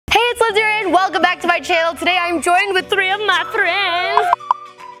everyone, welcome back to my channel. Today I'm joined with 3 of my friends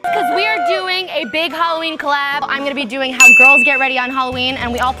because we are doing a big Halloween collab. I'm gonna be doing how girls get ready on Halloween,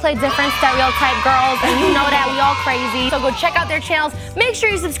 and we all play different stereotype girls, and you know that we all crazy. So go check out their channels, make sure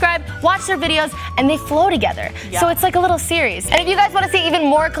you subscribe, watch their videos, and they flow together. Yep. So it's like a little series. And if you guys want to see even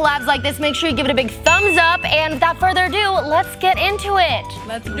more collabs like this, make sure you give it a big thumbs up. And without further ado, let's get into it.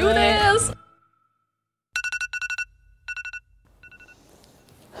 Let's do this.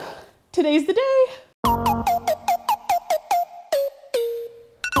 Today's the day.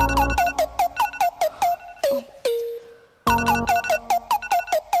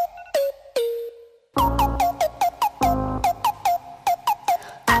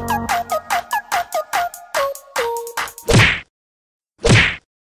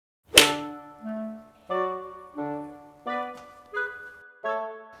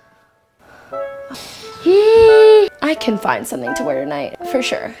 I can find something to wear tonight, for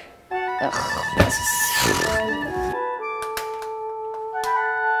sure. Ugh, this is...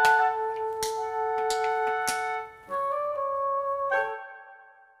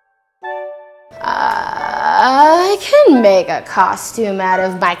 I can make a costume out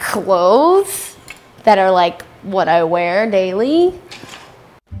of my clothes that are like what I wear daily.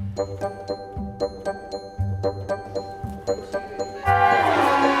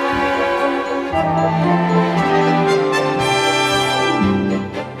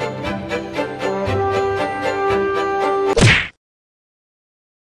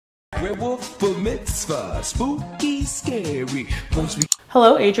 Spooky, scary.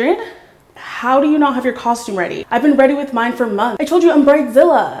 Hello, Adrienne? How do you not have your costume ready? I've been ready with mine for months. I told you I'm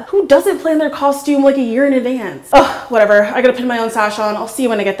Bridezilla. Who doesn't plan their costume like a year in advance? Oh, whatever. I gotta pin my own sash on. I'll see you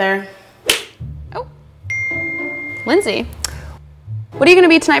when I get there. Oh. Lyndsay, what are you gonna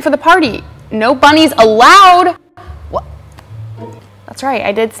be tonight for the party? No bunnies allowed! What? That's right,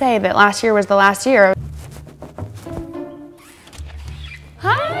 I did say that last year was the last year.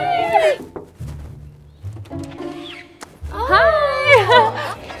 Hi! Hi!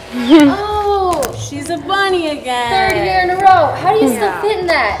 Oh! She's a bunny again. 3rd year in a row. How do you still fit in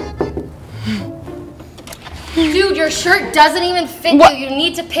that? Dude, your shirt doesn't even fit you. You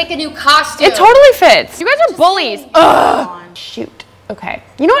need to pick a new costume. It totally fits. You guys are bullies. Ugh. Shoot. Okay.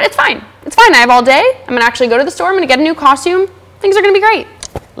 You know what? It's fine. It's fine. I have all day. I'm gonna actually go to the store. I'm gonna get a new costume. Things are gonna be great.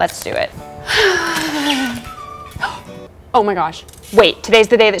 Let's do it. Oh my gosh. Wait, today's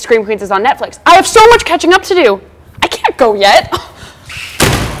the day that Scream Queens is on Netflix. I have so much catching up to do. I can't go yet.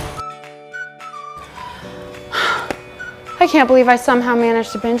 I can't believe I somehow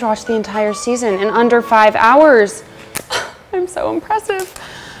managed to binge watch the entire season in under 5 hours. I'm so impressive.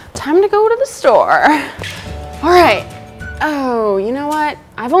 Time to go to the store. All right. Oh, you know what?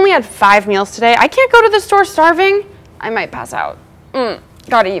 I've only had 5 meals today. I can't go to the store starving. I might pass out.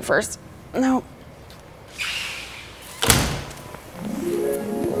 Gotta eat first. No.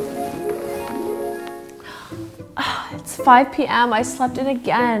 It's 5 p.m. I slept in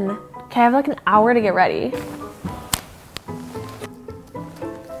again. Okay, I have like an hour to get ready.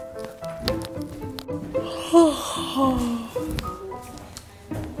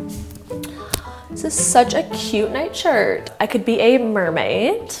 This is such a cute nightshirt. I could be a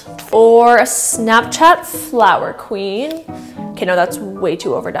mermaid or a Snapchat flower queen. Okay, no, that's way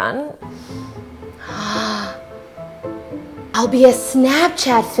too overdone. I'll be a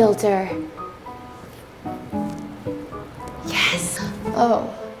Snapchat filter. Yes.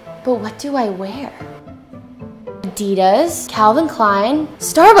 Oh, but what do I wear? Adidas, Calvin Klein,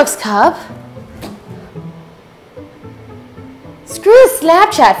 Starbucks cup. Screw the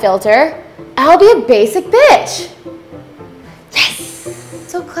Snapchat filter. I'll be a basic bitch. Yes.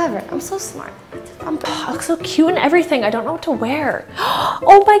 So clever. I'm so smart. I look so cute and everything. I don't know what to wear.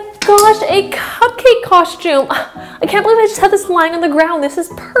 Oh my gosh, a cupcake costume. I can't believe I just had this lying on the ground. This is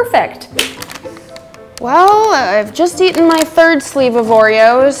perfect. Well, I've just eaten my 3rd sleeve of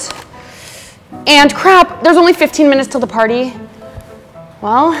Oreos. And crap, there's only 15 minutes till the party.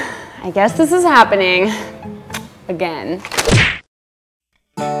 Well, I guess this is happening. Again.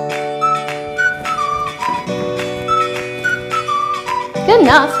 Good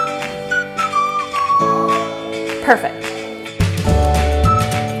enough. Perfect.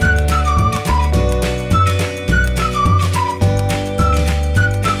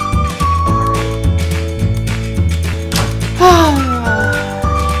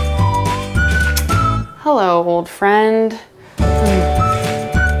 Hello, old friend.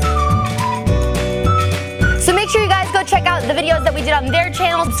 So make sure you guys go check out the videos that we did on their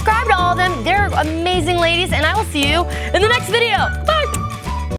channel. Subscribe to all of them. They're amazing ladies, and I will see you in the next video.